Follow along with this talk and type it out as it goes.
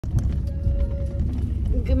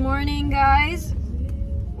Good morning, guys.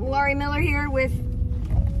 Laurie Miller here with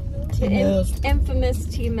the infamous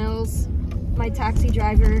T Mills, my taxi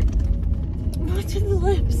driver. What's in the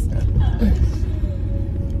lips?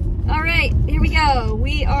 All right, here we go.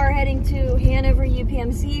 We are heading to Hanover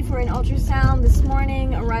UPMC for an ultrasound this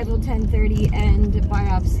morning. Arrival 10:30 and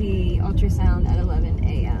biopsy ultrasound at 11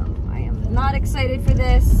 a.m. I am not excited for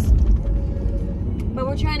this, but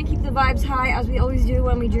we're trying to keep the vibes high as we always do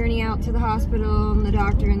when we journey out to the hospital and the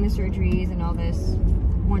doctor and the surgeries and all this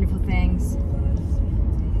wonderful things.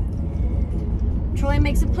 Troy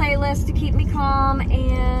makes a playlist to keep me calm,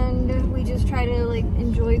 and we just try to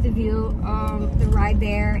enjoy the view of the ride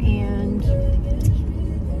there. And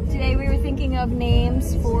today we were thinking of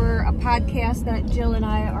names for a podcast that Jill and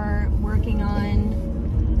I are working on.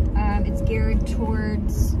 It's geared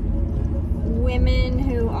towards women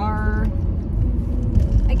who are,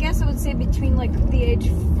 I guess I would say, between the age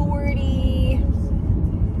 40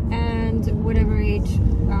 and whatever age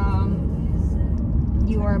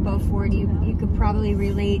you are above 40. You could probably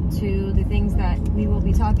relate to the things that we will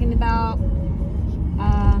be talking about.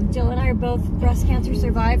 Jill and I are both breast cancer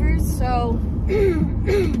survivors, so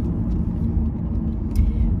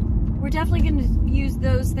we're definitely going to use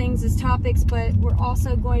those things as topics, but we're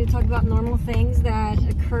also going to talk about normal things that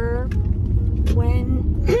occur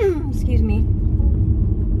when, excuse me,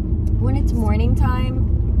 when it's morning time.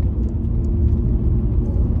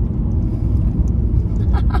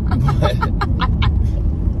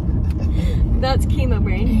 That's chemo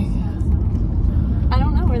brain. I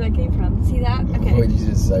don't know where that came from. See that? Okay. What you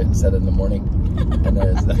just said in the morning.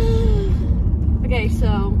 Okay,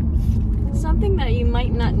 so something that you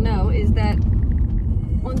might not know is that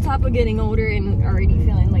on top of getting older and already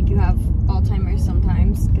feeling like you have Alzheimer's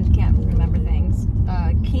sometimes because you can't remember things,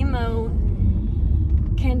 chemo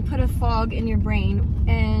can put a fog in your brain.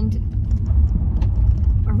 And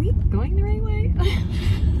are we going the right way?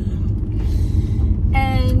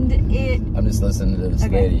 And I'm just listening to this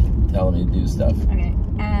lady telling me to do stuff. Okay,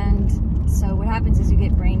 and so what happens is you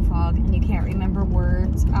get brain fog and you can't remember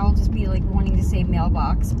words. I'll just be wanting to say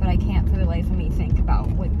mailbox, but I can't for the life of me think about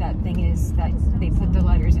what that thing is that they put the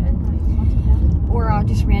letters in. Or I'll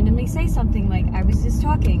just randomly say something like, I was just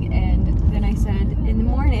talking, and then I said in the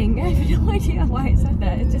morning. I have no idea why I said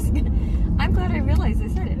that. It's just, I'm glad I realized I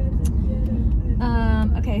said it.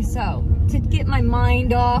 Okay, so to get my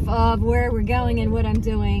mind off of where we're going and what I'm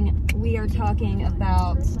doing, we are talking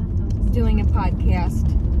about doing a podcast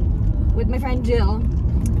with my friend Jill,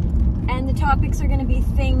 and the topics are going to be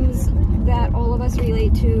things that all of us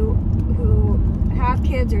relate to who have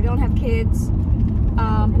kids or don't have kids.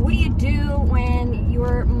 What do you do when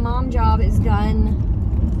your mom job is done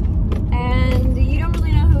and you don't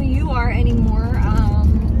really know who you are anymore?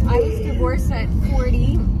 I was divorced at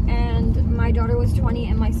 40, and my daughter was 20,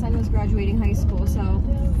 and my son was graduating high school, so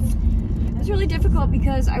it was really difficult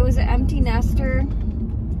because I was an empty nester,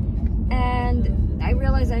 and I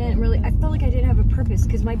realized I felt like I didn't have a purpose,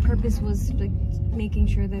 because my purpose was making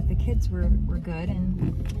sure that the kids were good,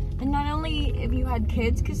 and not only if you had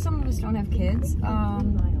kids, because some of us don't have kids,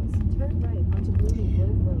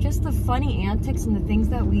 just the funny antics and the things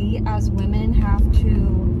that we as women have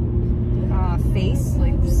to face.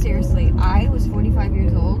 Seriously, I was 45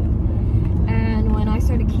 years old, and when I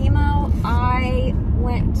started chemo, I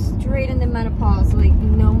went straight into menopause,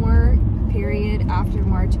 no more period after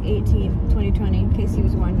March 18th, 2020, in case you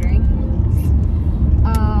was wondering.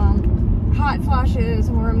 Hot flashes,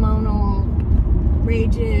 hormonal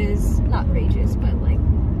rages, not rages, but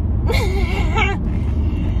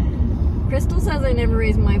Crystal says I never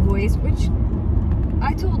raised my voice, which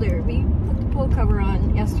I told her. We put the pool cover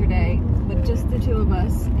on yesterday with just the two of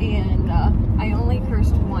us, and I only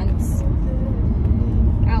cursed once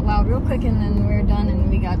out loud real quick, and then we were done and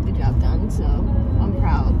we got the job done, so I'm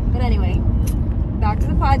proud. But anyway, back to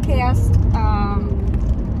the podcast.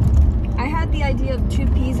 I had the idea of 2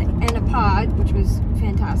 peas in a pod, which was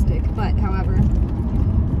fantastic, but however,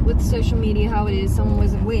 with social media how it is, someone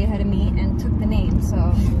was way ahead of me and took the name,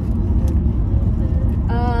 so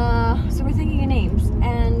we're thinking of names,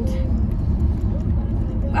 and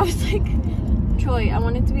I was like, Troy, I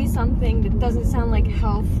want it to be something that doesn't sound like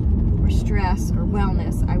health or stress or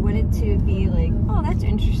wellness. I want it to be oh, that's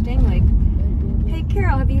interesting, hey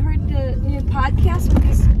Carol, have you heard the new podcast with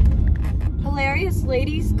these hilarious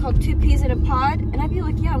ladies called 2 Peas in a Pod? And I'd be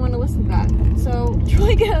like, yeah, I want to listen to that. So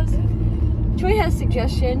Troy has a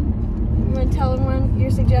suggestion. You want to tell everyone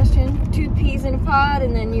your suggestion? 2 peas in a pod,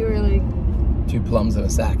 and then you were like, 2 plums in a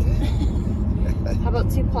sack. How about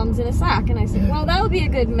 2 plums in a sack? And I said, well, that would be a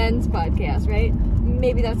good men's podcast, right?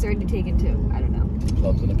 Maybe that's already taken too. I don't know.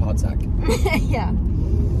 Plums in a pod sack. Yeah.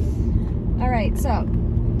 All right, so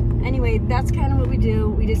anyway, that's kind of what we do.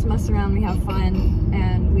 We just mess around, we have fun,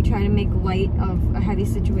 and we try to make light of a heavy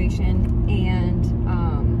situation, and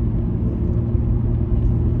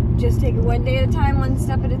just take it one day at a time, one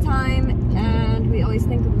step at a time, and we always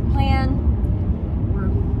think of a plan.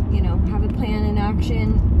 Have a plan in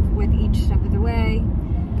action with each step of the way.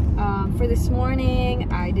 For this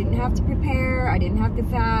morning, I didn't have to prepare, I didn't have to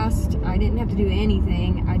fast, I didn't have to do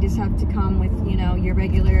anything. I just have to come with, your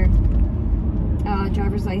regular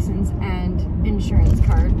driver's license and insurance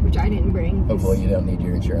card, which I didn't bring. Hopefully you don't need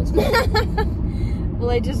your insurance card.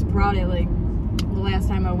 Well, I just brought it like the last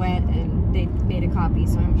time I went, and they made a copy,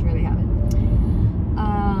 so I'm sure they have it.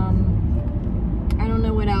 I don't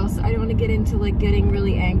know what else. I don't want to get into like getting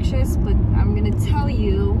really anxious, but I'm gonna tell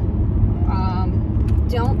you,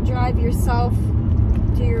 don't drive yourself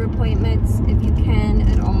to your appointments. If you can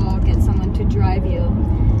at all, get someone to drive you.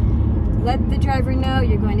 Let the driver know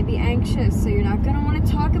you're going to be anxious, so you're not going to want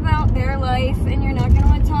to talk about their life, and you're not going to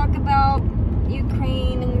want to talk about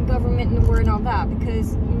Ukraine and the government and the war and all that,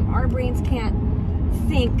 because our brains can't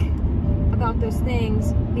think about those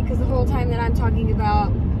things, because the whole time that I'm talking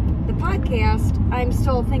about the podcast, I'm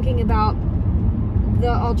still thinking about the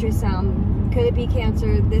ultrasound. Could it be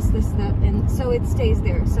cancer? This, that, and so it stays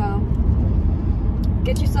there. So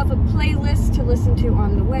get yourself a playlist to listen to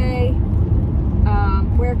on the way.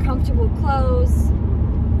 Wear comfortable clothes.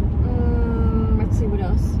 Let's see what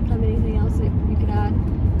else. Have anything else that you could add?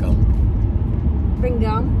 Gum. Bring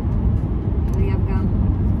gum. We have gum.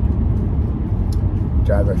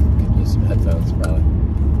 Driver could use some headphones, probably.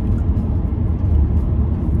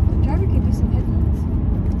 Driver could use some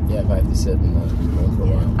headphones. Yeah, if I have to sit in the room for a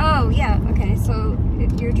while. Oh, yeah. Okay, so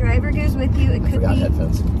if your driver goes with you, it could be...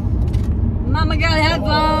 headphones. Mama got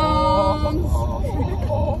headphones!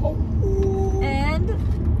 And,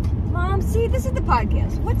 Mom, see, this is the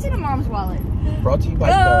podcast. What's in a mom's wallet? Brought to you by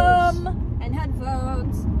Bose. And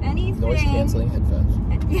headphones. Anything... Noise-canceling headphones.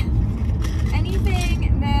 Yeah.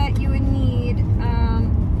 Anything that you would need.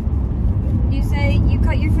 You say you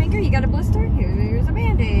cut your finger, you got a blister? Here's a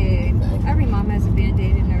Band-Aid. Every mom has a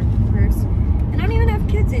Band-Aid in their purse. And I don't even have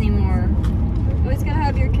kids anymore. You always gotta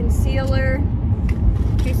have your concealer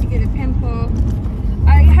in case you get a pimple.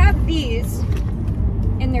 I have these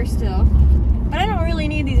in there still, but I don't really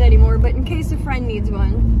need these anymore, but in case a friend needs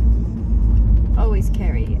one, always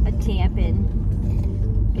carry a tampon.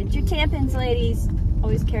 Get your tampons, ladies.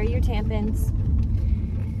 Always carry your tampons.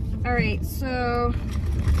 Alright, so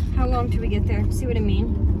how long till we get there? See what I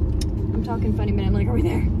mean? I'm talking funny, but I'm like, are we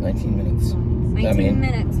there? 19 minutes. 19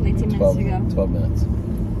 minutes. 19 minutes to go. 12 minutes.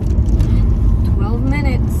 12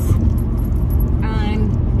 minutes. I'm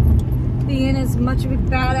being as much of a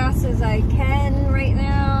badass as I can right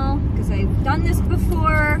now, because I've done this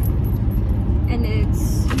before, and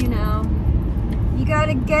it's, you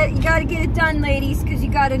gotta get it done, ladies, because you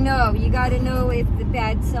gotta know if the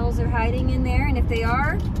bad cells are hiding in there, and if they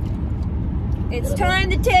are, it's time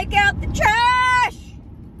to take out the trash.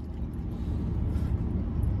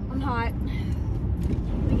 I'm hot. Let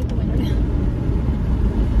me get the window down.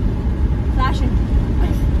 Flashing.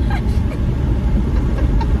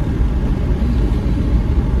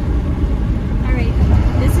 Alright,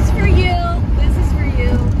 this is for you. This is for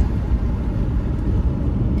you.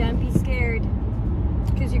 Don't be scared.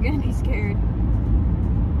 Because you're going to be scared.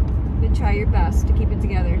 But try your best to keep it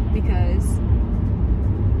together. Because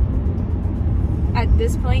at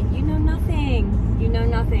this point, you know nothing. You know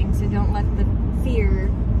nothing. So don't let the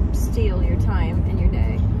fear steal your time and your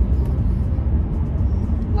day.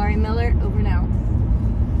 Laurie Miller,